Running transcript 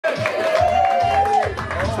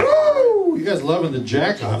guys loving the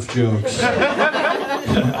jack-off jokes.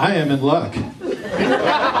 I am in luck.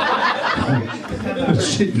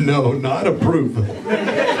 No, not approve.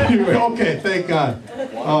 Okay, thank God.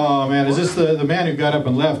 Oh man, is this the man who got up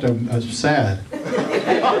and left? I'm sad.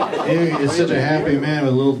 He is such a happy man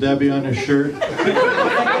with a little Debbie on his shirt.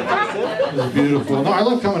 It was beautiful. No, I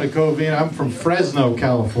love coming to Covina. I'm from Fresno,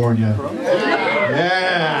 California.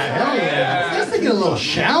 Yeah, hell yeah. Nice to get a little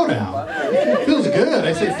shout out. Feels good.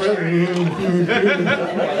 I say Fresno.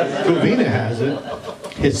 Covina has it.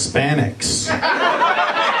 Hispanics.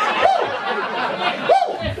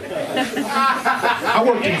 I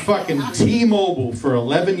worked in fucking T-Mobile for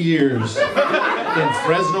 11 years in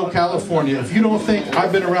Fresno, California. If you don't think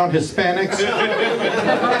I've been around Hispanics,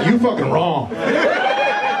 you fucking wrong.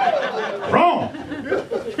 Wrong.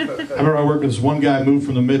 I remember I worked with this one guy, moved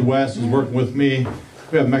from the Midwest, was working with me.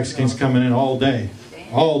 We have Mexicans coming in all day.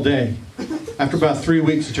 All day. After about 3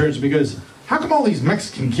 weeks, he turns to me and goes, how come all these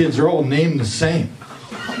Mexican kids are all named the same?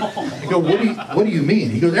 I go, what do you mean?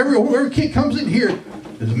 He goes, every kid comes in here,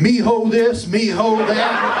 there's mijo this, mijo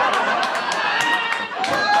that.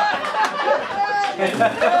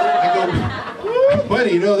 I go,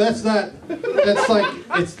 buddy, you know, that's like,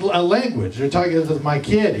 it's a language. They're talking to my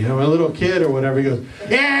kid, you know, my little kid or whatever. He goes,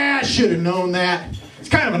 yeah, I should have known that. It's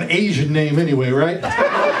kind of an Asian name anyway, right?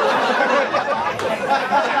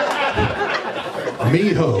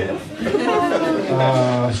 Mijo.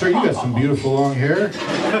 Sir, you got some beautiful long hair.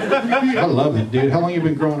 I love it, dude. How long you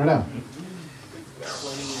been growing it out?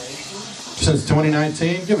 Since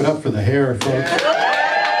 2019? Give it up for the hair, folks. Give it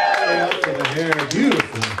up for the hair.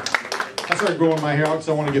 Beautiful. I started growing my hair out because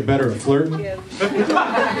I want to get better at flirting.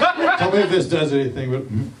 Tell me if this does anything, but...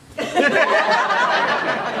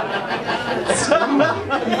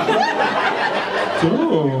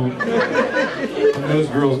 Don't.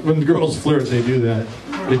 When girls flirt, they do that.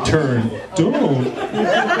 They turn. Don't.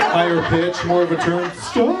 Higher pitch, more of a turn.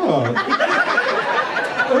 Stop.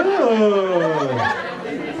 Oh.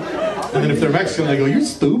 And then if they're Mexican, they go, you're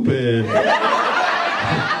stupid.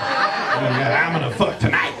 I'm gonna fuck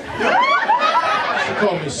tonight. She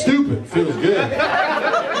called me stupid. Feels good.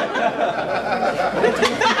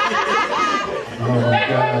 Oh my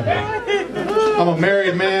God. I'm a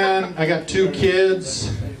married man. I got 2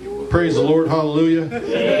 kids. Praise the Lord. Hallelujah.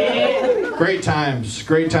 Great times.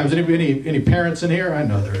 Great times. Any parents in here? I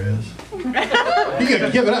know there is. You gotta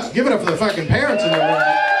give it up. Give it up for the fucking parents in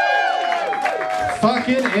there.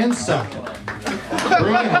 Fucking and sucking.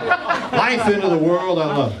 Bringing life into the world. I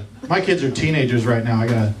love it. My kids are teenagers right now. I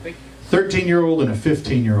got a 13-year-old and a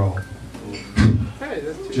 15-year-old.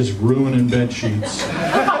 Just ruining bed sheets.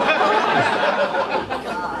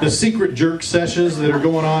 The secret jerk sessions that are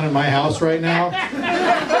going on in my house right now.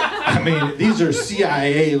 I mean, these are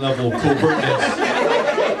CIA level covertness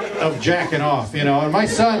of jacking off, you know. And my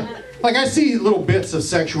son, like, I see little bits of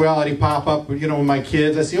sexuality pop up, you know, with my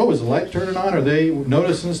kids. I see, oh, is the light turning on? Are they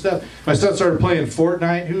noticing stuff? My son started playing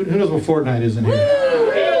Fortnite. Who knows what Fortnite is in here?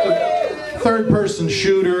 Third-person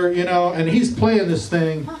shooter, you know, and he's playing this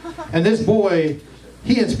thing. And this boy,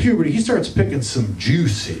 he hits puberty. He starts picking some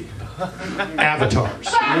juicy avatars.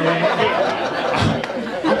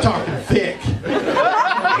 I'm talking thick,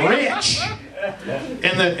 rich,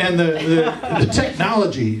 and the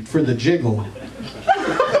technology for the jiggle.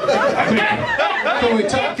 Can we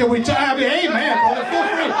talk? I mean, hey man, feel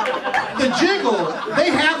free. The jiggle, they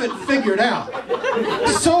have it figured out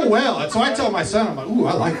so well. And so I tell my son, I'm like, ooh,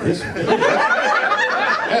 I like this one.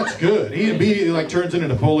 That's good. He immediately like turns into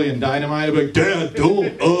Napoleon Dynamite. I'm like, Dad,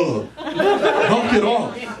 don't, knock it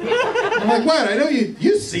off. I'm like, what? I know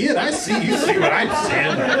you see it. I see you see what I'm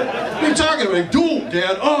seeing. What are you talking about? Like, don't,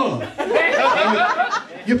 Dad,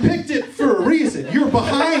 You picked it for a reason. You're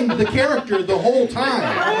behind the character the whole time.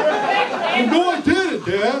 No, I didn't,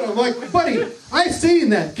 Dad. I'm like, buddy, I seen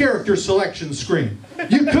that character selection screen.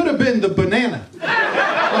 You could have been the banana.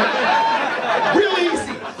 Like, real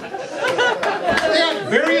easy. They have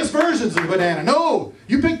various versions of banana. No,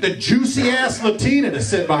 you picked the juicy-ass Latina to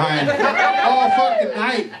sit behind all fucking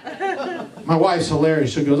night. My wife's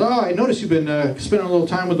hilarious. She goes, oh, I noticed you've been spending a little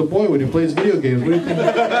time with the boy when he plays video games. What do you think?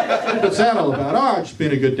 What's that all about? Oh, just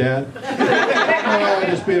being a good dad. Oh,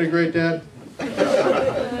 just being a great dad.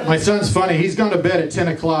 My son's funny. He's gone to bed at 10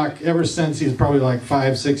 o'clock ever since he's probably like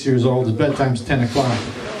 5, 6 years old. His bedtime's 10 o'clock.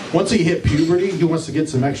 Once he hit puberty, he wants to get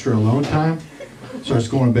some extra alone time. Starts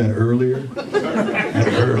going to bed earlier and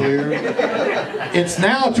earlier. It's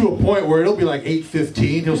now to a point where it'll be like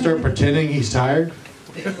 8:15. He'll start pretending he's tired.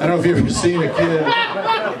 I don't know if you've ever seen a kid.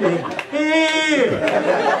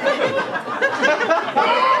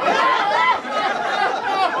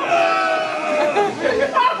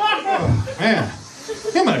 I Man,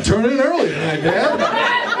 I'm going to turn in early tonight, Dad.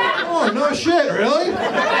 Oh, no shit, really?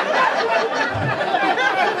 Yeah.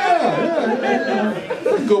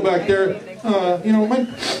 Go back there. You know, my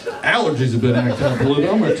allergies have been acting up a little bit.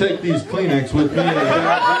 I'm going to take these Kleenex with me.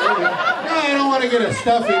 I don't want to get a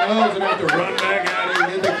stuffy nose and have to run back out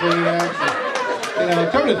and get the Kleenex. You know,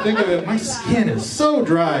 come to think of it, my skin is so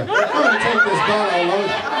dry. I'm going to take this bottle of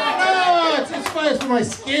lotion. No, it's fine for my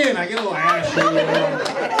skin. I get a little ashy. You know.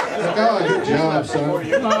 Like, oh, good job, son.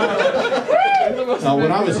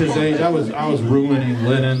 When I was his age, I was ruining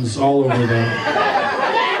linens all over the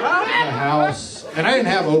house. And I didn't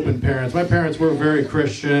have open parents. My parents were very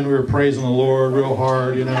Christian. We were praising the Lord real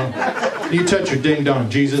hard, you know. You touch your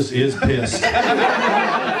ding-dong, Jesus is pissed.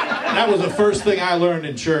 That was the first thing I learned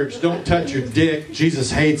in church. Don't touch your dick.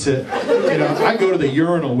 Jesus hates it. You know, I go to the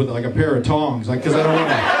urinal with like a pair of tongs, like, because I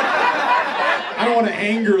don't want to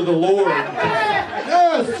anger the Lord.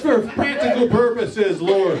 Yes, for practical purposes,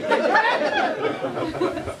 Lord.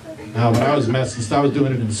 No, but I was messing. I was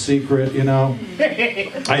doing it in secret, you know.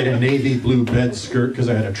 I had a navy blue bed skirt because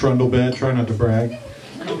I had a trundle bed. Try not to brag.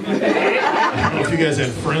 I don't know if you guys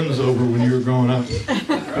had friends over when you were growing up,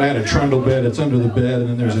 but I had a trundle bed. It's under the bed, and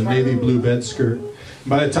then there's a navy blue bed skirt.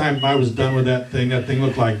 By the time I was done with that thing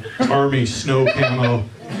looked like army snow camo.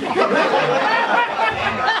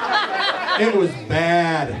 It was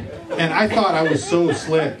bad, and I thought I was so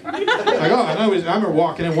slick. Like, oh, I remember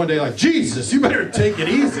walking in one day like, Jesus, you better take it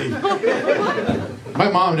easy. My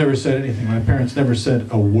mom never said anything. My parents never said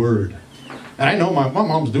a word. And I know my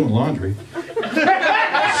mom's doing laundry.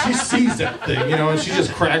 She sees that thing, you know, and she's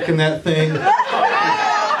just cracking that thing.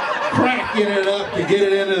 Cracking it up to get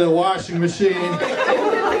it into the washing machine.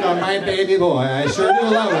 Oh, my baby boy, I sure do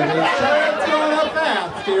love it. It's going up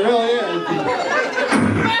fast. It really is.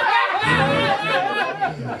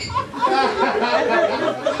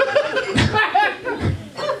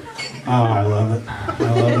 Oh, I love it. I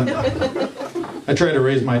love it. I try to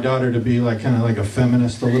raise my daughter to be like kind of like a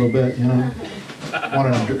feminist a little bit, you know. I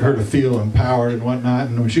wanted her to feel empowered and whatnot.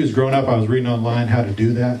 And when she was growing up, I was reading online how to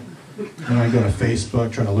do that. And I go to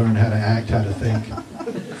Facebook, try to learn how to act, how to think.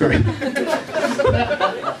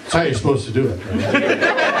 That's how you're supposed to do it. Right?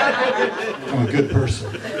 I'm a good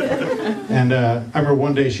person. And I remember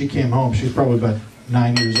one day she came home. She was probably about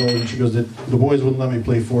 9 years old, and she goes, the boys wouldn't let me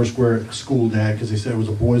play Foursquare at school, Dad, because they said it was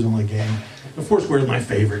a boys-only game. And Foursquare is my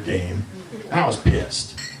favorite game. And I was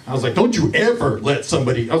pissed. I was like, don't you ever let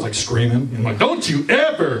somebody, I was like screaming, I'm like, don't you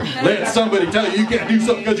ever let somebody tell you you can't do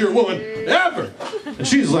something because you're a woman, ever. And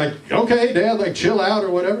she's like, okay, Dad, like chill out or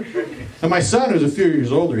whatever. And my son, who's a few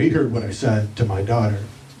years older, he heard what I said to my daughter.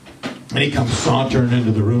 And he comes sauntering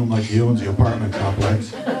into the room like he owns the apartment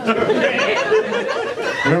complex.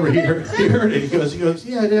 Remember, he heard it. He goes,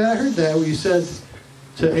 yeah, Dad, I heard that what you said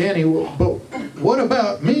to Annie, but what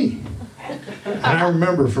about me? And I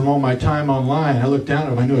remember from all my time online, I looked down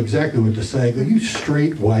at him, I knew exactly what to say. I go, you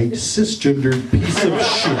straight, white, cisgendered piece of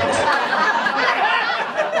shit.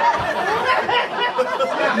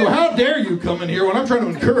 I go, how dare you come in here when I'm trying to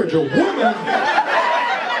encourage a woman?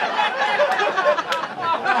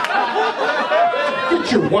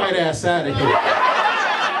 Get your white ass out of here.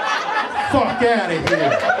 Fuck out of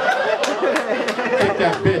here. Take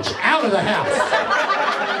that bitch out of the house.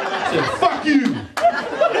 I said, fuck you.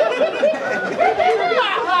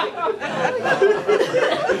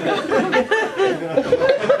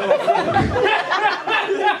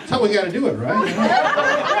 That's how we got to do it, right?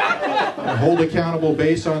 Hold accountable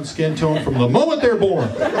based on skin tone from the moment they're born.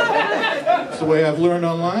 That's the way I've learned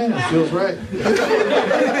online. It feels right.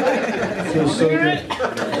 It feels so good.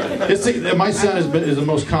 My son is the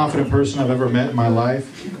most confident person I've ever met in my life.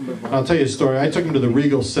 I'll tell you a story. I took him to the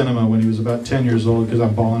Regal Cinema when he was about 10 years old because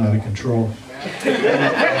I'm balling out of control. I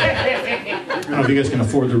don't know if you guys can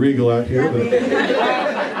afford the Regal out here, but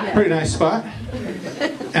pretty nice spot.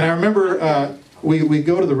 And I remember we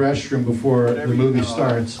go to the restroom before the movie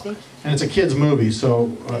starts, and it's a kid's movie, so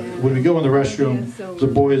when we go in the restroom, it's a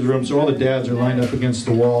boys' room, so all the dads are lined up against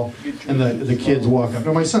the wall, and the kids walk up.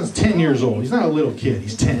 Now, my son's 10 years old. He's not a little kid.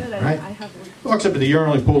 He's 10, right? He walks up to the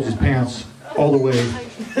urinal, he pulls his pants all the way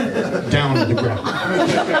down to the ground,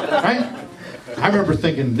 right? I remember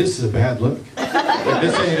thinking, this is a bad look. Like,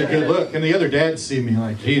 this ain't a good look. And the other dads see me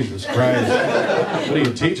like, Jesus Christ, what are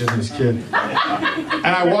you teaching this kid? And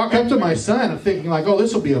I walk up to my son, I'm thinking like, oh,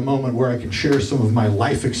 this will be a moment where I can share some of my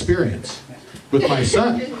life experience with my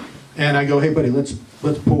son. And I go, hey, buddy, let's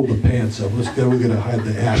pull the pants up. We're gonna hide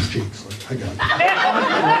the ass cheeks. Like,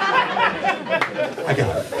 I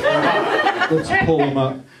got it. Let's pull them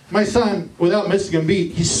up. My son, without missing a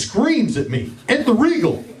beat, he screams at me at the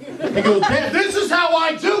Regal. He goes, Dad, This is how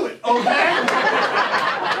I do it, okay?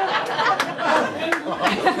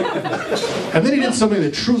 and then he did something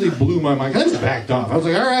that truly blew my mind. I just backed off. I was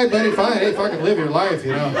like, all right, buddy, fine. Hey, fucking live your life,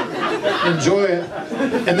 you know. Enjoy it.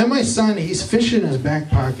 And then my son, he's fishing in his back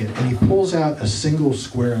pocket, and he pulls out a single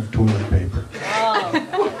square of toilet paper.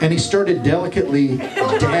 And he started delicately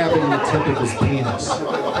dabbing the tip of his penis.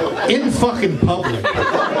 In fucking public.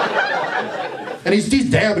 And he's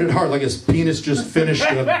dabbing it hard, like his penis just finished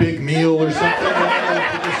a big meal or something.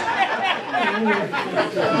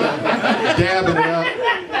 Dabbing it up.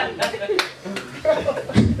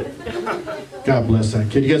 God bless that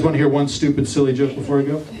kid. You guys want to hear one stupid, silly joke before I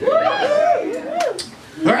go?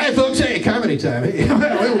 All right, folks. Hey, comedy time. Hey,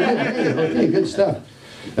 okay, good stuff.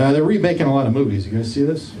 They're remaking a lot of movies. You guys see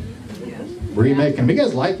this? Remaking them. You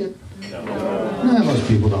guys like it? No, most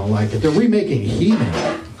people don't like it. They're remaking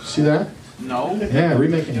He-Man. See that? No. Yeah,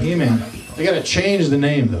 remaking He-Man. They got to change the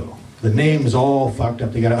name, though. The name's all fucked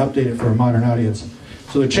up. They got to update it for a modern audience.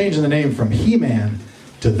 So they're changing the name from He-Man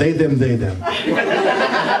to They, Them, They, Them.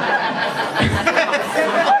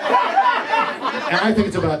 And I think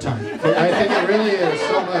it's about time. I think it really is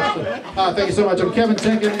so much. Thank you so much. I'm Kevin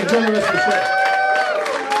Tienken. Enjoy the rest of the show.